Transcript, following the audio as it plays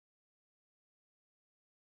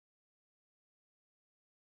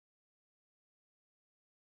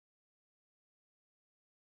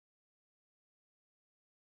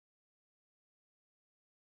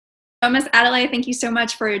Miss Adelaide, thank you so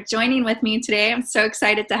much for joining with me today. I'm so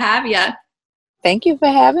excited to have you. Thank you for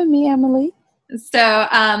having me, Emily.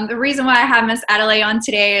 The reason why I have Miss Adelaide on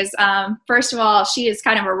today is, first of all, she is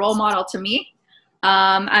kind of a role model to me.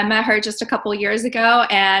 I met her just a couple years ago,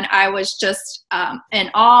 and I was just in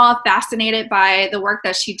awe, fascinated by the work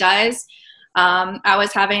that she does. I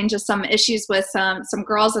was having just some issues with some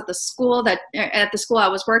girls at the school I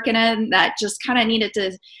was working in that just kind of needed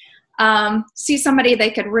to see somebody they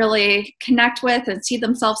could really connect with and see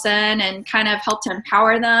themselves in and kind of help to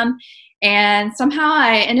empower them. And somehow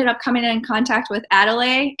I ended up coming in contact with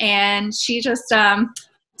Adelaide, and she just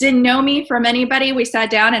didn't know me from anybody. We sat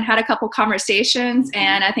down and had a couple conversations,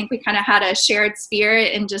 and I think we kind of had a shared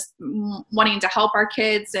spirit and just wanting to help our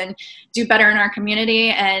kids and do better in our community.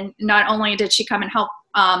 And not only did she come and help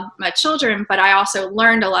my children, but I also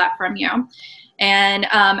learned a lot from you. And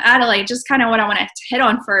Adelaide, just kind of what I want to hit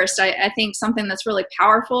on first, I think something that's really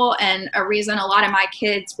powerful and a reason a lot of my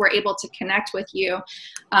kids were able to connect with you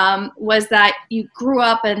was that you grew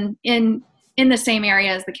up in the same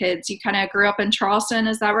area as the kids. You kind of grew up in Charleston,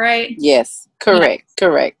 is that right? Yes, Yeah.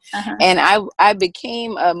 correct. Uh-huh. And I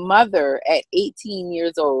became a mother at 18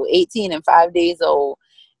 years old, 18 and 5 days old.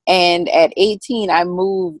 And at 18, I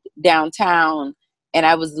moved downtown and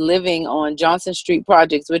I was living on Johnson Street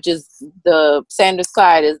Projects, which is the Sanders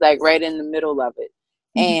Clyde is like right in the middle of it.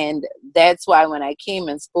 Mhm. And that's why when I came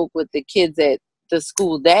and spoke with the kids at the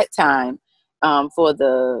school that time, for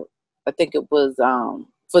I think it was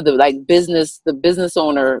for the like the business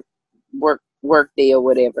owner work day or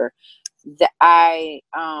whatever, that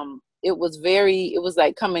it was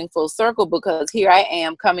like coming full circle because here I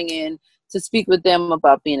am coming in to speak with them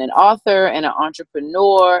about being an author and an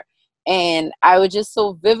entrepreneur. And I would just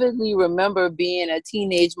so vividly remember being a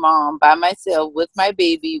teenage mom by myself with my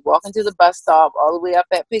baby, walking to the bus stop all the way up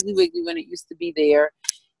at Piggly Wiggly when it used to be there.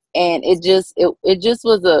 And it just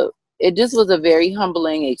was a very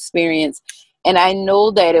humbling experience. And I know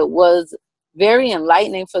that it was very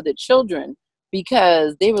enlightening for the children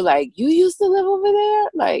because they were like, "You used to live over there?"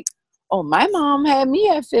 Like, "Oh, my mom had me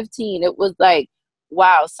at 15." It was like,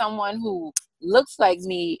 wow, someone who looks like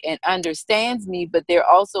me and understands me, but they're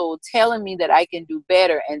also telling me that I can do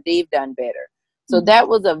better and they've done better. So that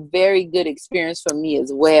was a very good experience for me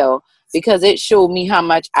as well because it showed me how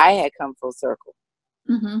much I had come full circle.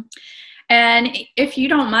 Mm-hmm. And if you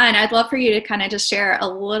don't mind, I'd love for you to kind of just share a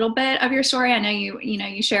little bit of your story. I know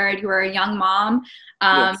you shared you were a young mom,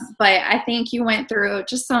 Yes. but I think you went through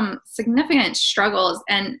just some significant struggles.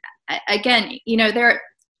 And again, I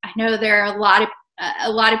know there are a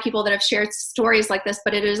lot of people that have shared stories like this,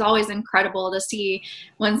 but it is always incredible to see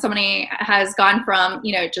when somebody has gone from,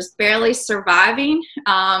 just barely surviving,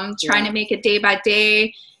 trying Yeah. to make it day by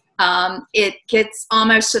day. It gets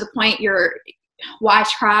almost to the point why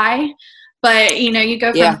try? But you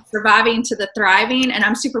go from Yeah. surviving to the thriving, and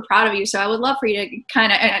I'm super proud of you. So I would love for you to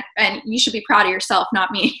kind of, and you should be proud of yourself, not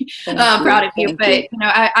me, Thank proud you. of you. Thank But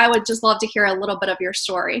you. I would just love to hear a little bit of your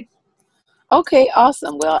story. Okay,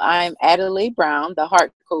 awesome. Well, I'm Adelaide Brown, the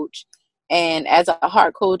heart coach. And as a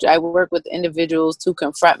heart coach, I work with individuals to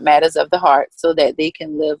confront matters of the heart so that they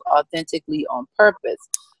can live authentically on purpose.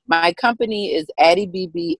 My company is Addie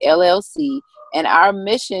BB LLC, and our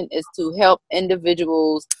mission is to help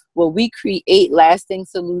individuals we create lasting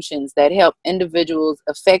solutions that help individuals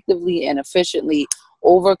effectively and efficiently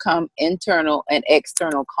overcome internal and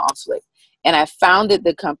external conflict. And I founded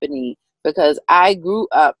the company because I grew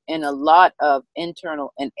up in a lot of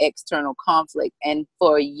internal and external conflict. And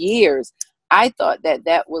for years, I thought that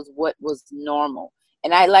that was what was normal.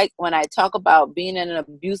 And I like when I talk about being in an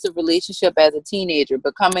abusive relationship as a teenager,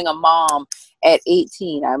 becoming a mom at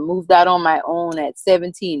 18. I moved out on my own at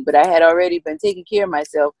 17, but I had already been taking care of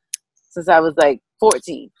myself since I was like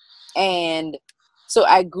 14. And so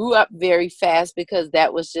I grew up very fast because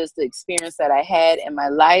that was just the experience that I had in my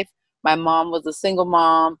life. My mom was a single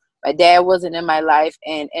mom. My dad wasn't in my life.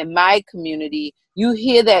 And in my community, you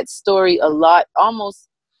hear that story a lot, almost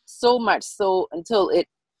so much so until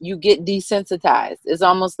you get desensitized. It's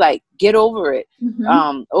almost like, get over it.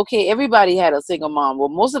 Mm-hmm. Okay, everybody had a single mom. Well,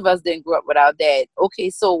 most of us didn't grow up with our dad. Okay,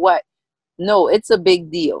 so what? No, it's a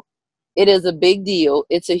big deal. It is a big deal.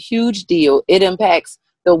 It's a huge deal. It impacts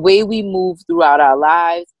the way we move throughout our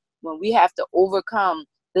lives when we have to overcome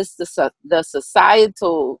the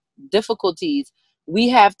societal difficulties. We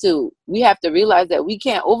have to realize that we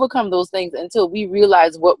can't overcome those things until we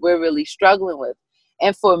realize what we're really struggling with.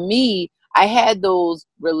 And for me, I had those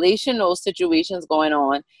relational situations going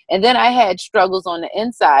on, and then I had struggles on the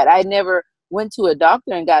inside. I never went to a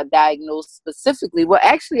doctor and got diagnosed specifically. Well,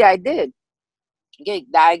 actually I did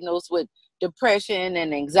get diagnosed with depression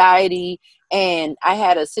and anxiety. And I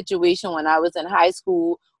had a situation when I was in high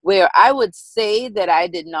school where I would say that I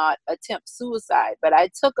did not attempt suicide, but I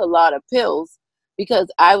took a lot of pills because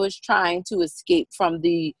I was trying to escape from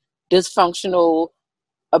the dysfunctional,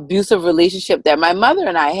 abusive relationship that my mother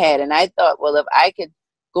and I had. And I thought, well, if I could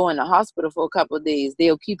go in the hospital for a couple of days,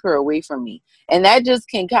 they'll keep her away from me. And that just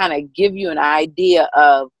can kind of give you an idea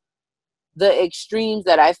of the extremes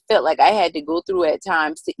that I felt like I had to go through at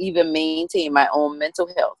times to even maintain my own mental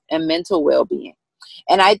health and mental well-being.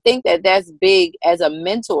 And I think that that's big as a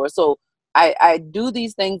mentor. So I do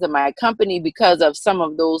these things in my company because of some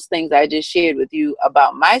of those things I just shared with you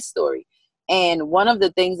about my story. And one of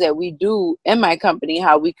the things that we do in my company,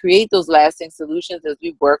 how we create those lasting solutions, is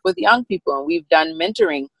we work with young people. And we've done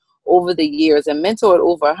mentoring over the years and mentored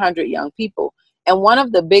over 100 young people. And one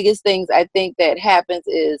of the biggest things I think that happens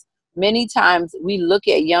is many times we look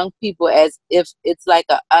at young people as if it's like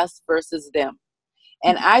a us versus them.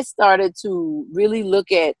 And I started to really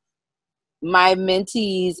look at my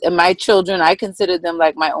mentees and my children. I considered them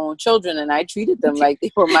like my own children, and I treated them like they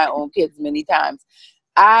were my own kids many times.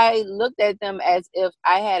 I looked at them as if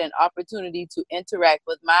I had an opportunity to interact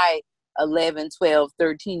with my 11, 12,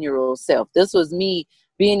 13-year-old self. This was me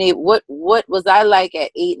being able, what was I like at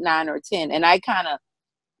 8, 9, or 10? And I kind of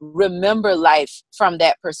remember life from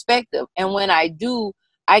that perspective. And when I do,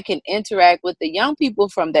 I can interact with the young people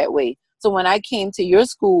from that way. So when I came to your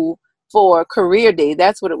school for career day,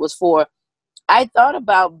 that's what it was for. I thought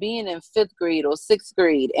about being in 5th grade or 6th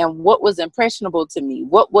grade and what was impressionable to me,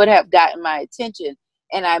 what would have gotten my attention.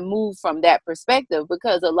 And I moved from that perspective,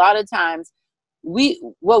 because a lot of times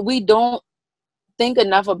what we don't think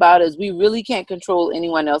enough about is we really can't control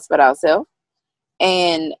anyone else but ourselves.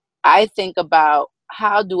 And I think about,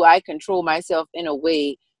 how do I control myself in a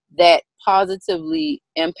way that positively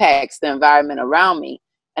impacts the environment around me?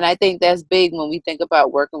 And I think that's big when we think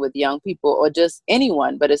about working with young people, or just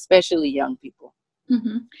anyone, but especially young people.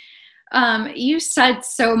 Mm-hmm. You said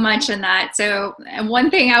so much in that. So, and one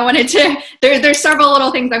thing I wanted to, there's several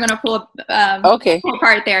little things I'm going to pull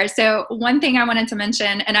apart there. So one thing I wanted to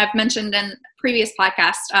mention, and I've mentioned in previous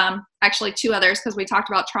podcasts, actually 2 others, because we talked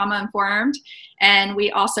about trauma informed, and we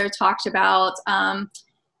also talked about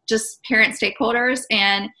just parent stakeholders.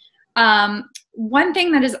 And one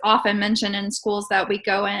thing that is often mentioned in schools that we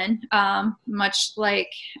go in, much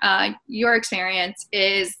like your experience,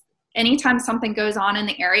 is anytime something goes on in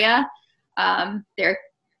the area, there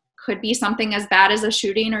could be something as bad as a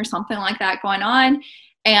shooting or something like that going on.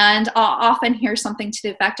 And I'll often hear something to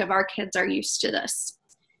the effect of, our kids are used to this.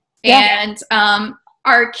 Yeah. And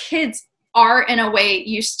our kids are in a way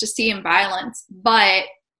used to seeing violence. But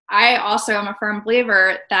I also am a firm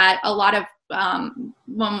believer that a lot of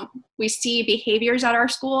when we see behaviors at our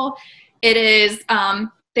school, it is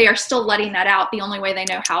they are still letting that out the only way they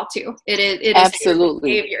know how to. It is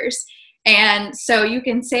absolutely behaviors. And so you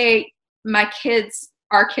can say,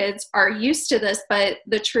 our kids are used to this, but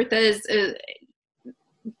the truth is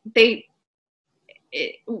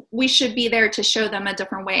we should be there to show them a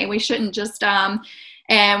different way. We shouldn't just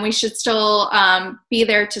and we should still be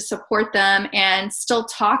there to support them and still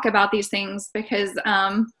talk about these things, because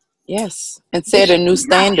yes, and set a new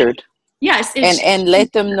standard. Yes. And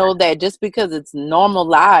let them know that just because it's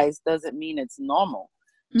normalized doesn't mean it's normal.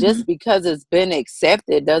 Mm-hmm. Just because it's been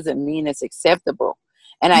accepted doesn't mean it's acceptable.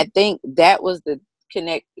 And I think that was the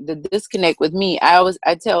disconnect with me.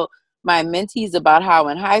 I tell my mentees about how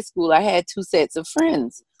in high school I had 2 sets of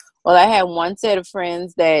friends. Well, I had one set of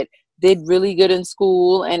friends that did really good in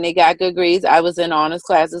school and they got good grades. I was in honors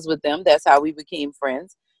classes with them. That's how we became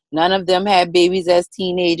friends. None of them had babies as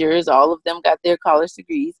teenagers. All of them got their college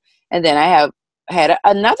degrees. And then I had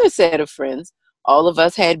another set of friends. All of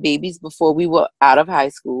us had babies before we were out of high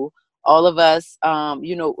school. All of us, got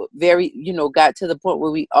to the point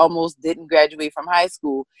where we almost didn't graduate from high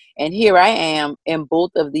school. And here I am in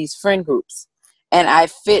both of these friend groups. And I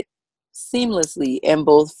fit seamlessly in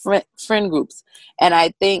both friend groups. And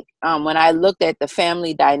I think when I looked at the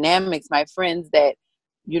family dynamics, my friends that,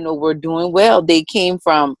 were doing well, they came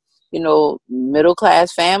from, middle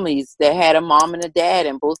class families that had a mom and a dad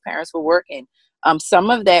and both parents were working. Some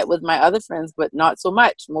of that was my other friends, but not so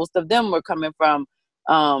much. Most of them were coming from,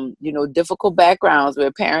 difficult backgrounds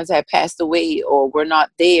where parents had passed away or were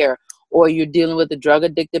not there, or you're dealing with a drug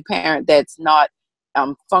addicted parent that's not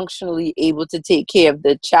functionally able to take care of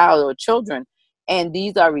the child or children. And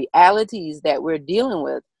these are realities that we're dealing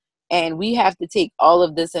with. And we have to take all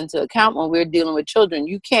of this into account when we're dealing with children.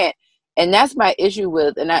 You can't, and that's my issue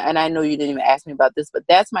with, and I know you didn't even ask me about this, but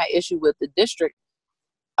that's my issue with the district,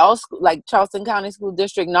 also like Charleston County School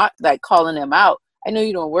District, not like calling them out. I know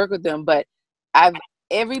you don't work with them, but I've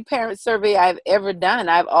every parent survey I've ever done,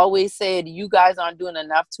 I've always said, you guys aren't doing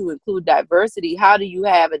enough to include diversity. How do you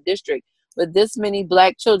have a district with this many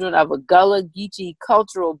Black children of a Gullah Geechee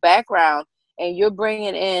cultural background, and you're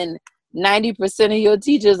bringing in 90% of your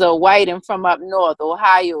teachers are white and from up north,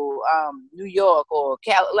 Ohio, New York, or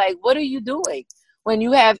like, what are you doing when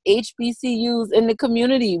you have HBCUs in the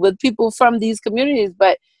community with people from these communities?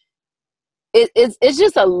 But it's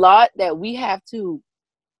just a lot that we have to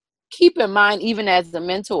keep in mind, even as a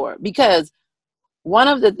mentor, because one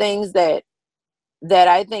of the things that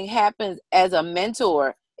I think happens as a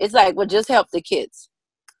mentor, it's like, well, just help the kids.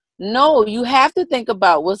 No, you have to think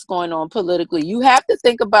about what's going on politically. You have to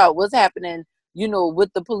think about what's happening,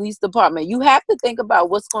 with the police department. You have to think about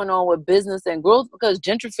what's going on with business and growth, because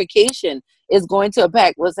gentrification is going to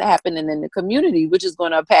impact what's happening in the community, which is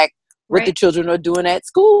going to impact what the children are doing at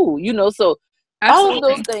school, so Absolutely. All of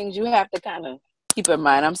those things you have to kind of keep in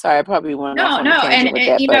mind. I'm sorry, I probably went off on a tangent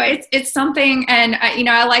with that. It's something, and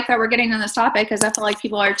I like that we're getting on this topic, because I feel like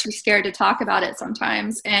people are too scared to talk about it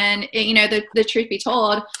sometimes. And the truth be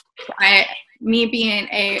told, me being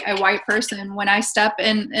a white person, when I step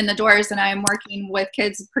in the doors and I'm working with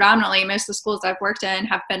kids, predominantly most of the schools I've worked in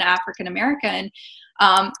have been African American,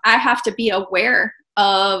 I have to be aware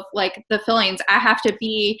of like the feelings. I have to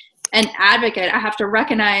be an advocate. I have to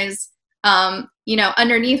recognize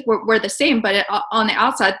underneath we're the same, but on the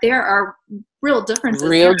outside there are real differences.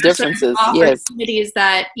 Opportunities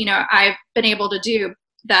that I've been able to do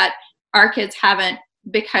that our kids haven't,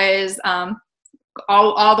 because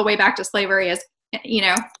all the way back to slavery is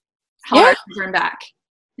held our children back.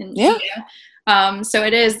 And, so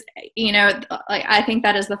it is, like, I think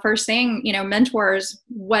that is the first thing, mentors,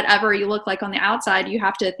 whatever you look like on the outside, you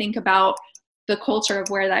have to think about the culture of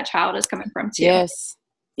where that child is coming from too. Yes,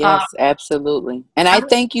 absolutely. And I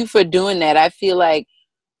thank you for doing that. I feel like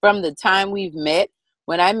from the time we've met,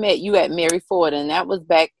 when I met you at Mary Ford, and that was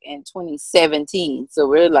back in 2017. So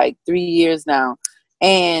we're like 3 years now.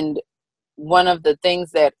 And one of the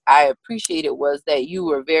things that I appreciated was that you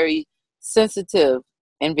were very sensitive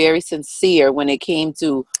and very sincere when it came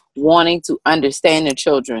to wanting to understand the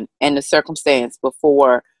children and the circumstance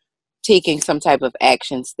before taking some type of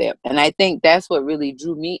action step. And I think that's what really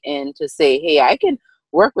drew me in to say, hey, I can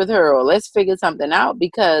work with her, or let's figure something out,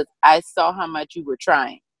 because I saw how much you were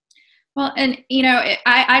trying. Well, and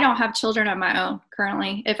I don't have children of my own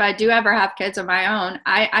currently. If I do ever have kids of my own,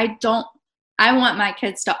 I want my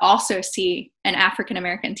kids to also see an African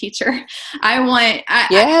American teacher. I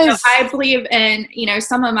believe in,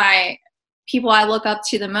 some of my people I look up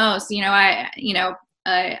to the most,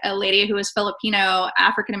 a lady who is Filipino,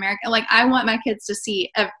 African American. Like, I want my kids to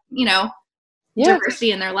see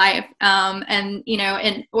diversity in their life. And,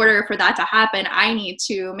 in order for that to happen, I need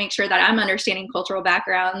to make sure that I'm understanding cultural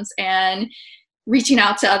backgrounds and reaching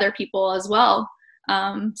out to other people as well.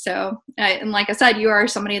 And like I said, you are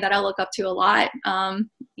somebody that I look up to a lot,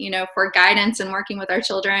 for guidance and working with our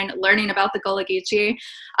children, learning about the Gullah Geechee.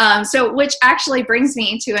 Which actually brings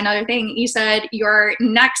me to another thing. You said your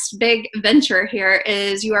next big venture here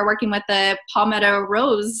is you are working with the Palmetto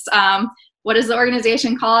Rose. What is the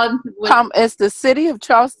organization called? It's the City of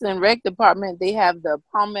Charleston Rec Department. They have the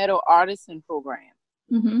Palmetto Artisan Program.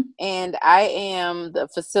 Mm-hmm. And I am the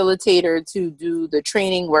facilitator to do the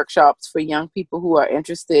training workshops for young people who are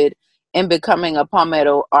interested in becoming a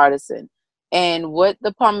Palmetto artisan. And what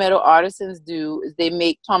the Palmetto artisans do is they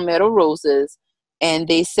make palmetto roses, and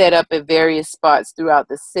they set up at various spots throughout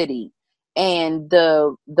the city. And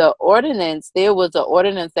the ordinance, there was an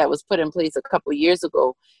ordinance that was put in place a couple years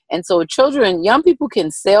ago. And so young people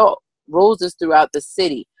can sell roses throughout the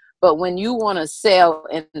city. But when you want to sell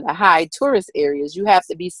in the high tourist areas, you have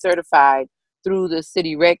to be certified through the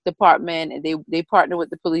city rec department, and they partner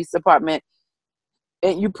with the police department.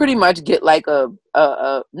 And you pretty much get like a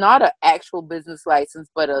not an actual business license,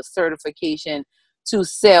 but a certification to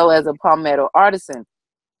sell as a palmetto artisan.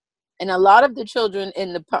 And a lot of the children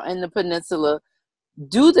in the peninsula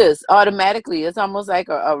do this automatically. It's almost like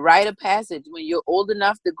a rite of passage. When you're old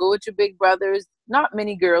enough to go with your big brothers, not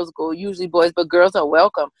many girls go, usually boys, but girls are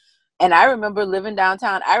welcome. And I remember living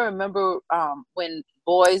downtown. I remember when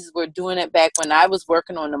boys were doing it back when I was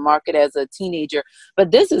working on the market as a teenager. But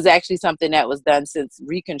this is actually something that was done since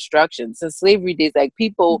Reconstruction, since slavery days. Like,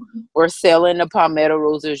 people were selling the palmetto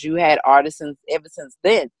roses. You had artisans ever since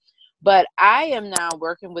then. But I am now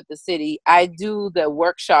working with the city. I do the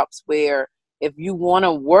workshops where if you want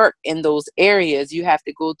to work in those areas, you have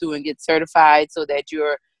to go through and get certified so that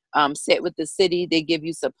you're set with the city. They give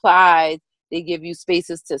you supplies. They give you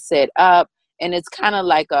spaces to set up. And it's kind of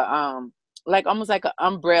like almost like an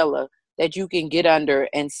umbrella that you can get under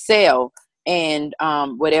and sell. and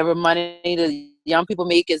whatever money the young people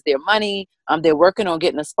make is their money. They're working on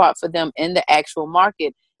getting a spot for them in the actual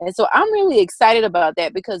market. And so I'm really excited about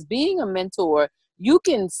that, because being a mentor, you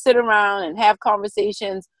can sit around and have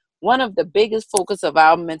conversations. One of the biggest focus of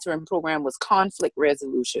our mentoring program was conflict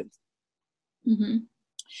resolution. Mm-hmm.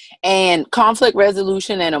 And conflict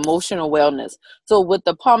resolution and emotional wellness. So with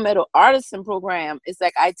the Palmetto Artisan program, it's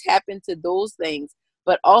like I tap into those things,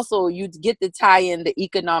 but also you get to tie in the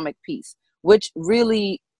economic piece, which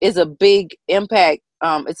really is a big impact.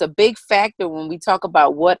 It's a big factor when we talk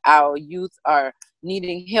about what our youth are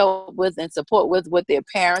needing help with and support with, what their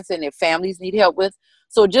parents and their families need help with.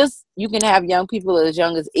 So just, you can have young people as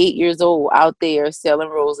young as 8 years old out there selling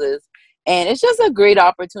roses. And it's just a great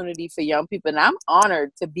opportunity for young people. And I'm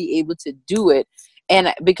honored to be able to do it.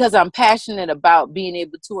 And because I'm passionate about being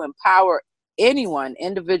able to empower anyone,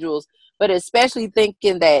 individuals, but especially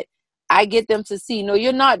thinking that I get them to see, no,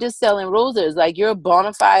 you're not just selling roses. Like, you're a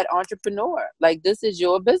bona fide entrepreneur. Like, this is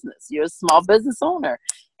your business. You're a small business owner.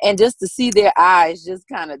 And just to see their eyes just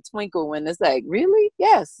kind of twinkle when it's like, really?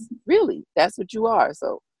 Yes, really. That's what you are.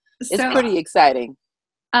 So it's pretty exciting.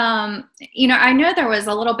 I know there was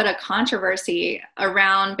a little bit of controversy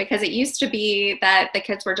around, because it used to be that the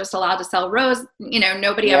kids were just allowed to sell rose,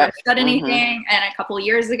 nobody ever said anything. And a couple of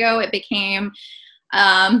years ago, it became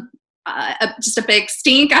just a big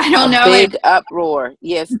stink. I don't know. Big uproar.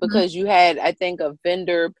 Yes, because you had, I think, a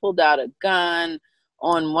vendor pulled out a gun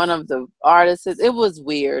on one of the artists. It was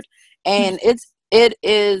weird. And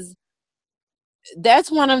that's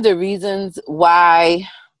one of the reasons why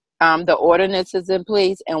the ordinance is in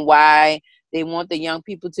place and why they want the young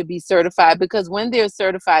people to be certified, because when they're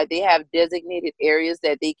certified, they have designated areas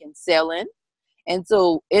that they can sell in. And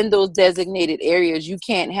so in those designated areas, you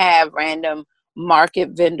can't have random market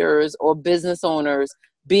vendors or business owners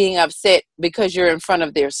being upset because you're in front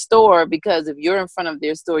of their store, because if you're in front of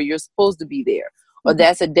their store, you're supposed to be there, or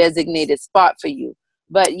that's a designated spot for you.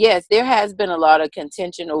 But yes, there has been a lot of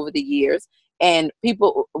contention over the years. And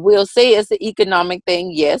people will say it's an economic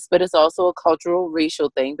thing, yes, but it's also a cultural,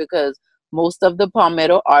 racial thing, because most of the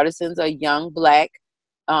Palmetto artisans are young Black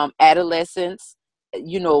adolescents,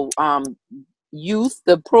 youth.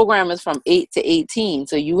 The program is from 8 to 18.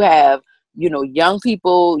 So you have, young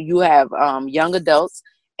people, you have young adults,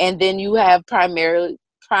 and then you have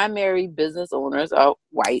primary business owners are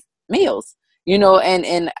white males, and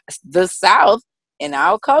in the South, in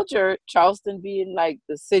our culture, Charleston being like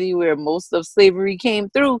the city where most of slavery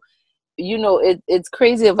came through, it's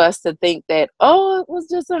crazy of us to think that, it was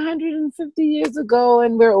just 150 years ago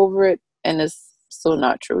and we're over it. And it's so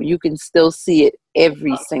not true. You can still see it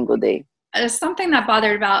every single day. Something that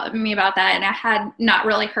bothered me about that, and I had not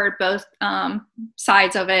really heard both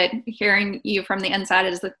sides of it. Hearing you from the inside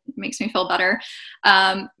makes me feel better.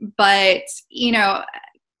 But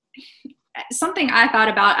something I thought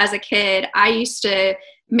about as a kid, I used to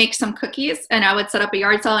make some cookies, and I would set up a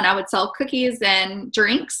yard sale and I would sell cookies and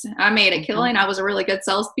drinks. I made a killing. I was a really good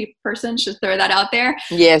salesperson. Should throw that out there.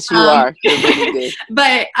 Yes, you are. You're really good.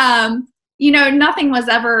 But,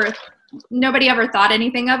 nobody ever thought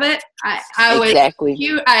anything of it. Exactly.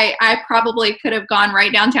 I probably could have gone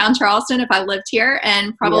right downtown Charleston if I lived here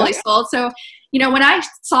and probably sold. So, when I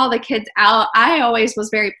saw the kids out, I always was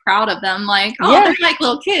very proud of them. Like, they're like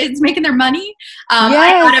little kids making their money.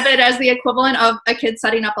 I thought of it as the equivalent of a kid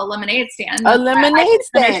setting up a lemonade stand. A lemonade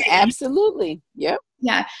stand, absolutely. Yep.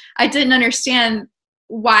 Yeah, I didn't understand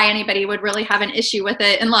why anybody would really have an issue with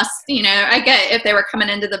it, unless, I get if they were coming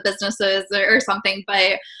into the businesses or something.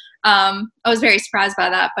 But I was very surprised by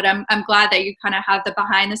that. But I'm glad that you kind of have the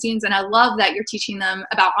behind the scenes, and I love that you're teaching them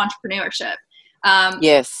about entrepreneurship.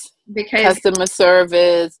 Yes. Because customer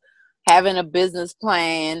service, having a business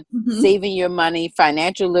plan, saving your money,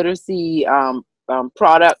 financial literacy,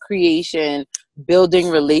 product creation, building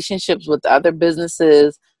relationships with other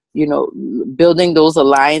businesses, building those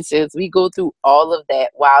alliances. We go through all of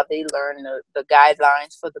that while they learn the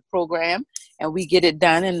guidelines for the program, and we get it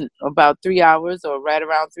done in about 3 hours, or right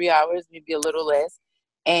around 3 hours, maybe a little less.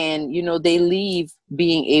 And, they leave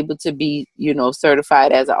being able to be,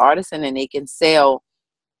 certified as an artisan, and they can sell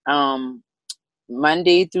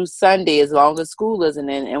Monday through Sunday as long as school isn't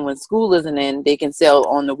in. And when school isn't in, they can sell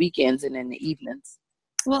on the weekends and in the evenings.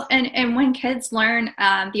 Well, and when kids learn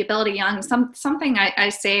the ability young, something I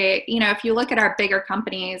say, if you look at our bigger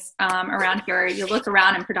companies around here, you look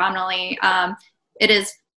around and predominantly it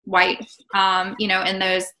is white, in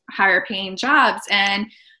those higher paying jobs. And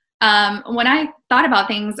when I thought about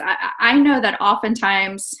things, I know that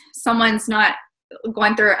oftentimes someone's not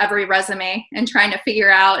going through every resume and trying to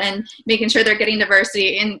figure out and making sure they're getting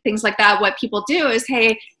diversity and things like that. What people do is,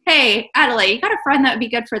 hey, Adelaide, you got a friend that would be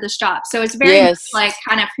good for this job. So it's very much like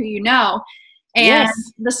kind of who you know. And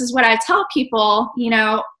this is what I tell people,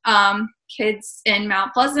 kids in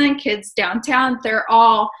Mount Pleasant, kids downtown, they're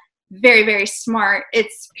all very, very smart.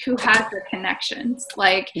 It's who has the connections.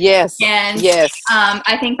 I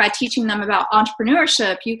think by teaching them about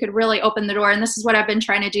entrepreneurship, you could really open the door. And this is what I've been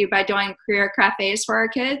trying to do by doing career cafes for our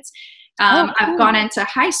kids. Cool. I've gone into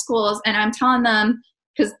high schools and I'm telling them,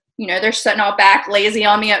 because, they're sitting all back lazy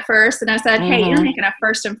on me at first. And I said, hey, you're making a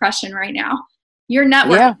first impression right now. Your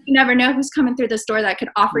network, you never know who's coming through this door that could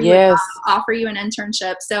offer you a job, offer you an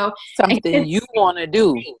internship. So something you want to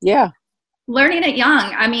do. Yeah. Learning it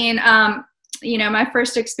young. I mean, my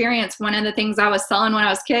first experience, one of the things I was selling when I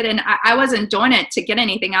was a kid, and I wasn't doing it to get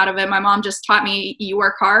anything out of it. My mom just taught me you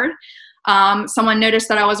work hard. Someone noticed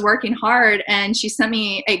that I was working hard and she sent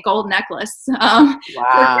me a gold necklace. Wow.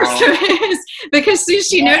 Because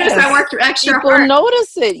she noticed I worked extra hard. People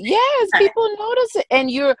notice it. Yes, people notice it.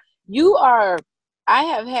 And I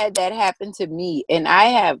have had that happen to me. And I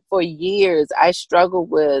have, for years, I struggled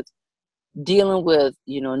with dealing with,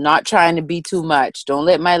 not trying to be too much. Don't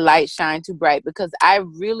let my light shine too bright, because I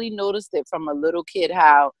really noticed it from a little kid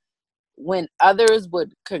how when others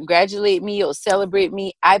would congratulate me or celebrate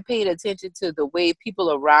me, I paid attention to the way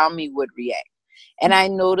people around me would react. And I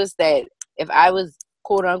noticed that if I was,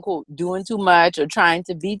 quote unquote, doing too much or trying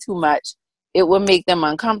to be too much, it would make them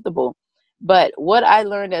uncomfortable. But what I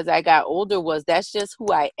learned as I got older was that's just who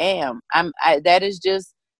I am. That is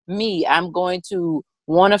just me. I'm going to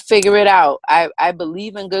want to figure it out. I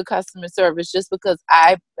believe in good customer service just because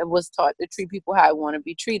I was taught to treat people how I want to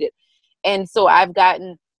be treated. And so I've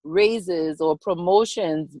gotten raises or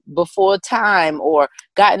promotions before time or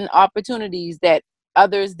gotten opportunities that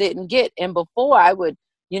others didn't get. And before I would,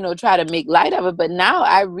 try to make light of it. But now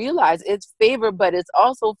I realize it's favor, but it's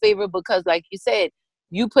also favor because, like you said,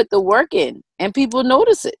 you put the work in and people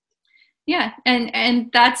notice it. Yeah. And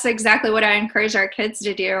that's exactly what I encourage our kids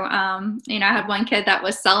to do. I had one kid that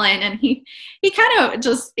was selling and he kind of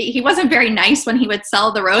he wasn't very nice when he would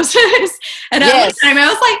sell the roses. And I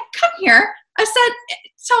was like, come here. I said,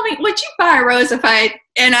 tell me, would you buy a rose if I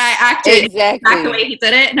acted exactly the way he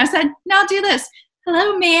did it. And I said, now do this.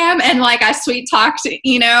 Hello, ma'am. And I sweet talked, and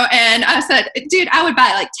I said, dude, I would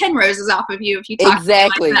buy 10 roses off of you if you talked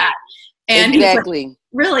like that. And exactly.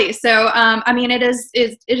 Really. So,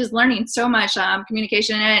 it is learning so much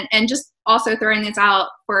communication and just also throwing this out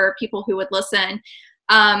for people who would listen.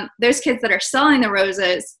 Those kids that are selling the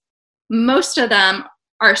roses, most of them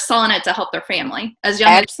are selling it to help their family as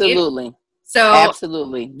young. Absolutely. So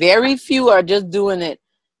absolutely. Very few are just doing it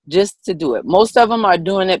just to do it. Most of them are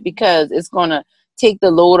doing it because it's going to take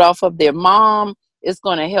the load off of their mom. It's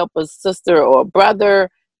going to help a sister or a brother.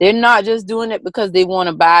 They're not just doing it because they want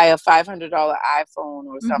to buy a $500 iPhone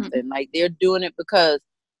or something. They're doing it because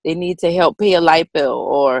they need to help pay a light bill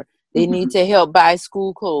or they need to help buy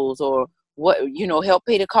school clothes or help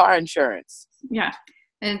pay the car insurance. Yeah.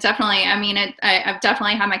 And definitely, I've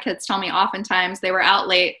definitely had my kids tell me oftentimes they were out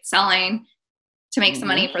late selling to make some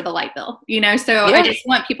money for the light bill, so I just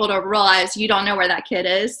want people to realize you don't know where that kid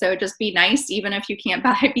is. So just be nice. Even if you can't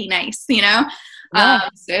buy, be nice,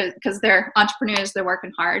 because they're entrepreneurs, they're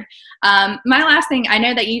working hard. My last thing, I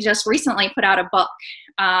know that you just recently put out a book.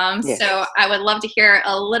 So I would love to hear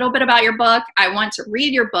a little bit about your book. I want to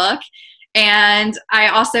read your book. And I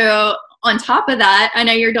also, on top of that, I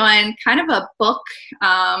know you're doing kind of a book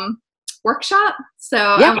workshop. So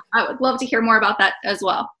I would love to hear more about that as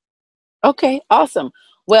well. Okay, awesome.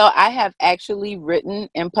 Well, I have actually written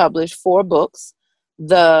and published 4 books.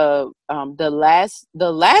 The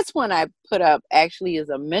last one I put up actually is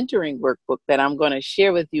a mentoring workbook that I'm going to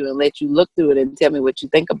share with you and let you look through it and tell me what you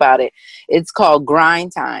think about it. It's called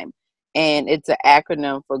Grind Time, and it's an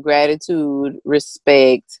acronym for gratitude,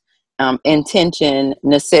 respect, intention,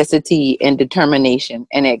 necessity, and determination.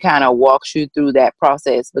 And it kind of walks you through that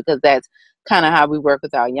process because that's kind of how we work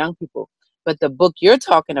with our young people. But the book you're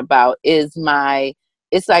talking about is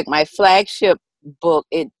it's like my flagship book.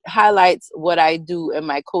 It highlights what I do in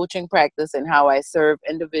my coaching practice and how I serve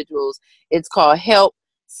individuals. It's called Help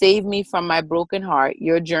Save Me from My Broken Heart,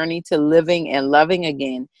 Your Journey to Living and Loving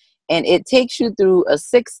Again. And it takes you through a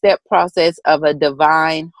 6-step process of a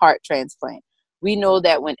divine heart transplant. We know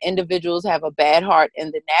that when individuals have a bad heart in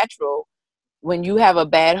the natural, when you have a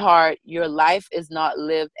bad heart, your life is not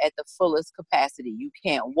lived at the fullest capacity. You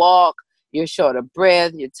can't walk. You're short of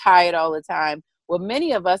breath. You're tired all the time. Well,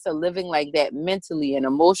 many of us are living like that mentally and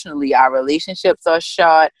emotionally. Our relationships are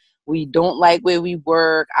short. We don't like where we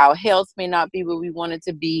work. Our health may not be where we want it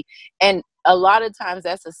to be. And a lot of times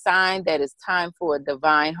that's a sign that it's time for a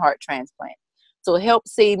divine heart transplant. So Help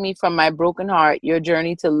Save Me from My Broken Heart, Your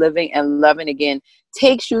Journey to Living and Loving Again,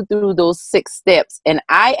 takes you through those 6 steps. And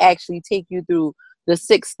I actually take you through the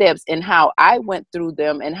 6 steps and how I went through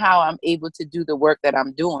them and how I'm able to do the work that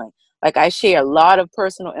I'm doing. Like, I share a lot of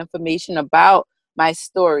personal information about my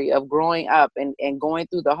story of growing up and going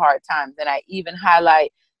through the hard times. And I even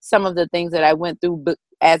highlight some of the things that I went through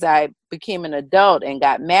as I became an adult and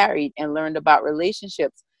got married and learned about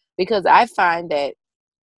relationships. Because I find that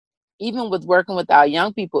even with working with our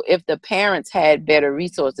young people, if the parents had better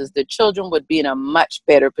resources, the children would be in a much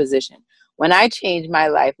better position. When I changed my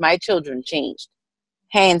life, my children changed,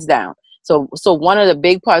 hands down. So one of the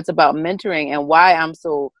big parts about mentoring and why I'm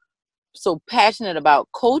so passionate about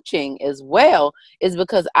coaching as well is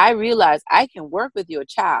because I realize I can work with your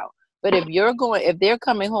child. But if they're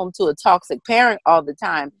coming home to a toxic parent all the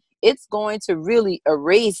time, it's going to really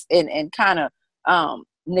erase and kind of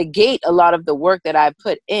negate a lot of the work that I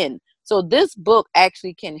put in. So this book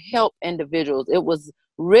actually can help individuals. It was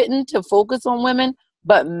written to focus on women,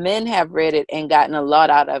 but men have read it and gotten a lot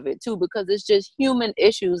out of it too, because it's just human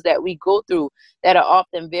issues that we go through that are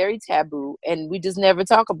often very taboo, and we just never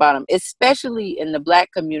talk about them, especially in the Black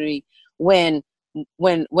community when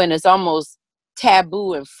it's almost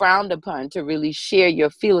taboo and frowned upon to really share your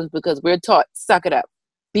feelings, because we're taught, suck it up,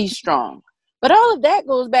 be strong. But all of that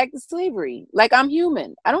goes back to slavery. Like, I'm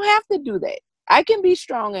human. I don't have to do that. I can be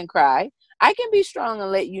strong and cry. I can be strong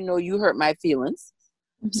and let you know you hurt my feelings.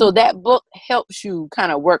 So that book helps you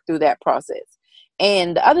kind of work through that process.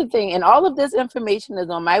 And the other thing, and all of this information is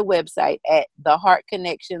on my website at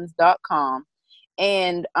theheartconnections.com.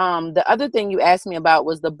 And the other thing you asked me about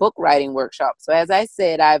was the book writing workshop. So as I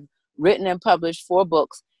said, I've written and published 4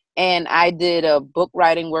 books, and I did a book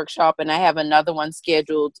writing workshop, and I have another one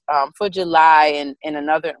scheduled for July, and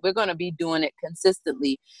another. We're going to be doing it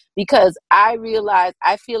consistently, because I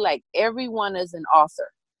feel like everyone is an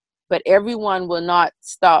author, but everyone will not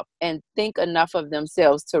stop and think enough of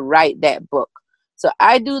themselves to write that book. So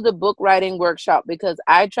I do the book writing workshop because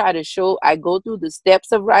I go through the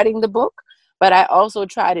steps of writing the book, but I also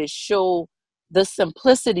try to show the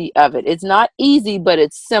simplicity of it. It's not easy, but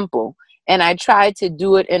it's simple. And I try to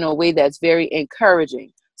do it in a way that's very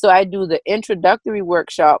encouraging. So I do the introductory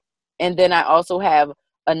workshop, and then I also have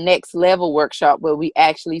a next level workshop where we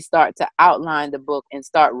actually start to outline the book and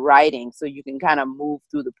start writing, so you can kind of move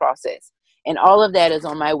through the process. And all of that is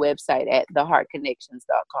on my website at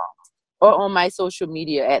theheartconnections.com or on my social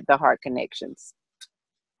media at The Heart Connections.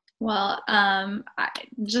 Well, I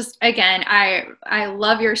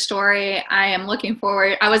love your story. I am looking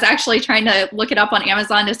forward. I was actually trying to look it up on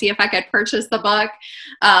Amazon to see if I could purchase the book.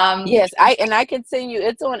 Yes, I can send you.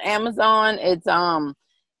 It's on Amazon. It's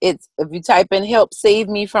if you type in "Help Save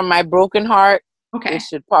Me from My Broken Heart," okay, it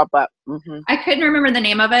should pop up. I couldn't remember the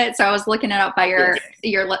name of it, so I was looking it up by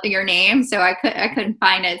your name, so I couldn't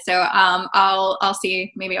find it. So I'll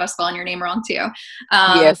see. Maybe I was spelling your name wrong too.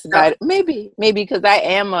 Yes, maybe because I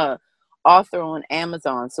am a author on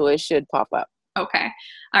Amazon, so it should pop up. Okay.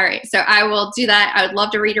 All right. So I will do that. I would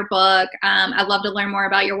love to read your book. I'd love to learn more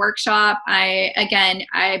about your workshop. I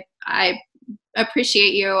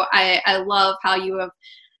appreciate you. I love how you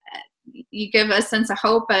give a sense of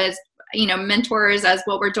hope as, mentors, as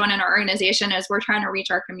what we're doing in our organization as we're trying to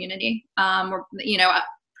reach our community. We're,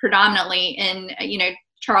 predominantly in,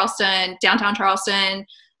 Charleston, downtown Charleston,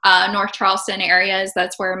 North Charleston areas.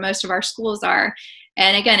 That's where most of our schools are.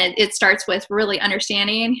 And again, it starts with really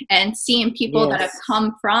understanding and seeing people that have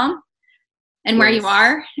come from and where you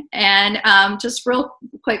are. And just real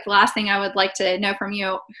quick, last thing I would like to know from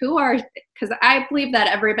you, because I believe that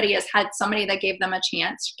everybody has had somebody that gave them a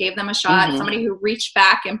chance, gave them a shot, somebody who reached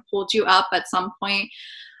back and pulled you up at some point.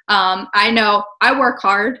 I know I work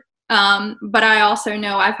hard, but I also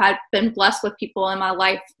know I've been blessed with people in my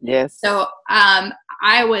life. Yes. So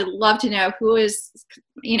I would love to know who is,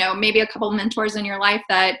 maybe a couple mentors in your life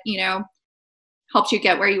that, helped you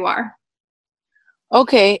get where you are.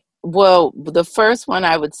 Okay. Well, the first one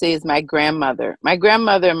I would say is my grandmother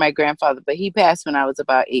and my grandfather, but he passed when I was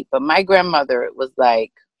about 8. But my grandmother was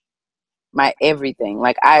like my everything.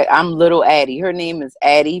 Like I'm little Addie. Her name is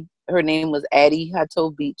Addie. Her name was Addie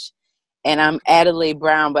Hato Beach. And I'm Adelaide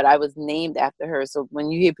Brown, but I was named after her. So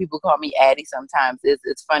when you hear people call me Addie sometimes,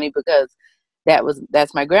 it's funny because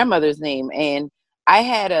that's my grandmother's name. And I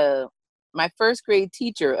had my first grade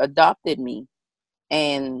teacher adopted me.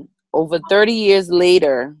 And over 30 years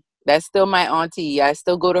later, that's still my auntie. I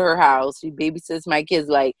still go to her house. She babysits my kids.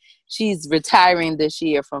 Like, she's retiring this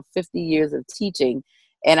year from 50 years of teaching.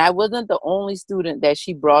 And I wasn't the only student that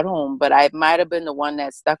she brought home, but I might have been the one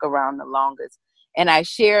that stuck around the longest. And I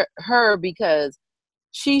share her because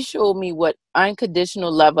she showed me what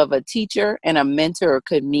unconditional love of a teacher and a mentor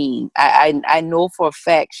could mean. I know for a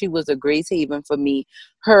fact she was a grace haven for me,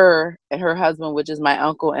 her and her husband, which is my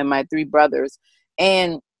uncle, and my 3 brothers.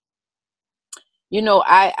 And you know,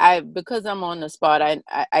 I because I'm on the spot,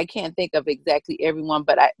 I can't think of exactly everyone,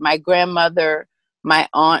 but my grandmother, my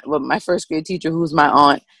aunt, well, my first grade teacher, who's my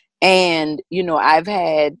aunt, and you know, I've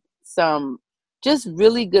had some just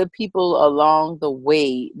really good people along the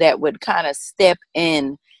way that would kind of step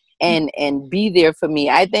in and be there for me.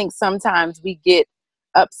 I think sometimes we get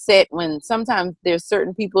upset when sometimes there's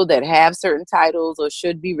certain people that have certain titles or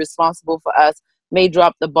should be responsible for us may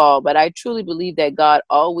drop the ball, but I truly believe that God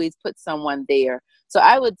always puts someone there. So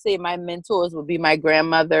I would say my mentors would be my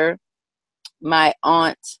grandmother, my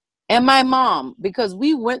aunt, and my mom, because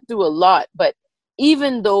we went through a lot. But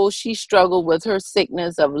even though she struggled with her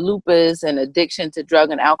sickness of lupus and addiction to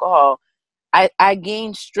drug and alcohol, I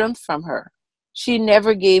gained strength from her. She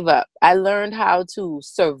never gave up. I learned how to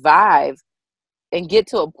survive and get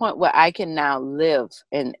to a point where I can now live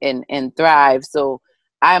and thrive. So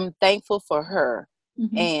I'm thankful for her.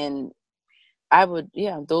 Mm-hmm. And I would,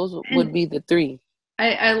 yeah, those would be the 3.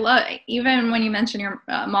 I love, even when you mention your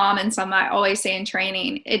mom and some, I always say in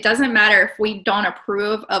training, it doesn't matter if we don't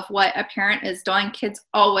approve of what a parent is doing. Kids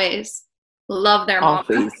always love their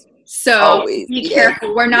mama. So always. Be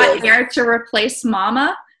careful. We're not there to replace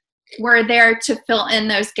mama. We're there to fill in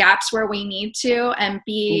those gaps where we need to and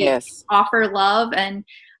offer love. And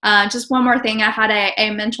just one more thing, I had a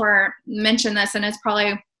mentor mention this, and it's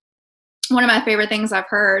probably one of my favorite things I've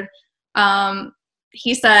heard.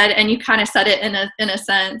 He said, and you kind of said it in a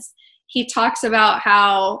sense, he talks about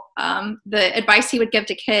how the advice he would give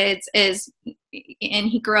to kids is, and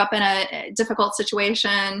he grew up in a difficult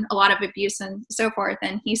situation, a lot of abuse and so forth.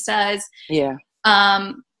 And he says,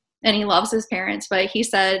 and he loves his parents, but he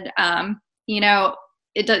said, you know,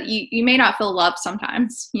 you may not feel love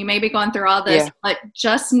sometimes. You may be going through all this, but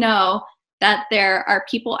just know that there are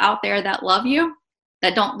people out there that love you,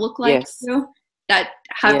 that don't look like you, that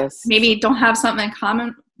have maybe don't have something in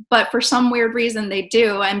common, but for some weird reason they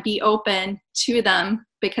do, and be open to them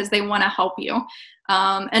because they want to help you.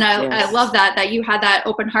 And I love that you had that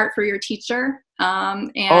open heart for your teacher.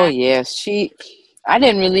 And I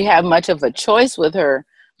didn't really have much of a choice with her,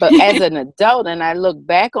 but as an adult, and I look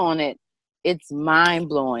back on it, it's mind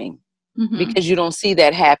blowing because you don't see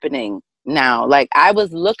that happening now. Like, I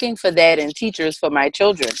was looking for that in teachers for my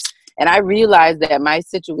children. And I realized that my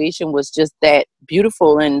situation was just that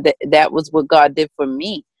beautiful, and that was what God did for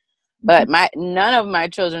me. But none of my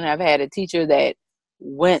children have had a teacher that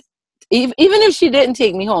went, even if she didn't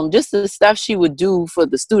take me home, just the stuff she would do for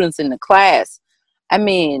the students in the class. I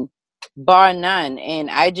mean, bar none. And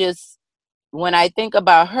when I think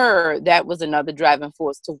about her, that was another driving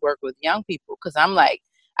force to work with young people. Because I'm like,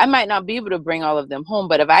 I might not be able to bring all of them home,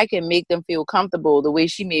 but if I can make them feel comfortable the way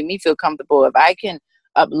she made me feel comfortable, if I can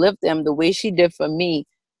uplift them the way she did for me,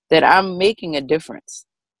 that I'm making a difference.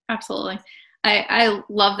 Absolutely. I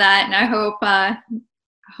love that. And I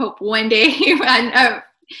hope one day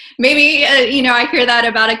maybe, I hear that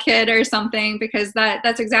about a kid or something, because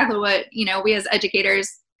that's exactly what, we as educators,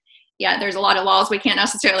 there's a lot of laws. We can't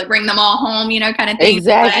necessarily bring them all home, kind of thing.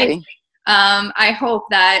 Exactly. But, I hope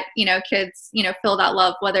that, kids, feel that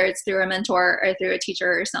love, whether it's through a mentor or through a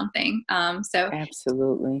teacher or something. So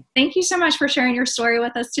absolutely. Thank you so much for sharing your story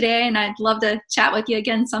with us today. And I'd love to chat with you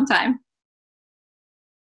again sometime.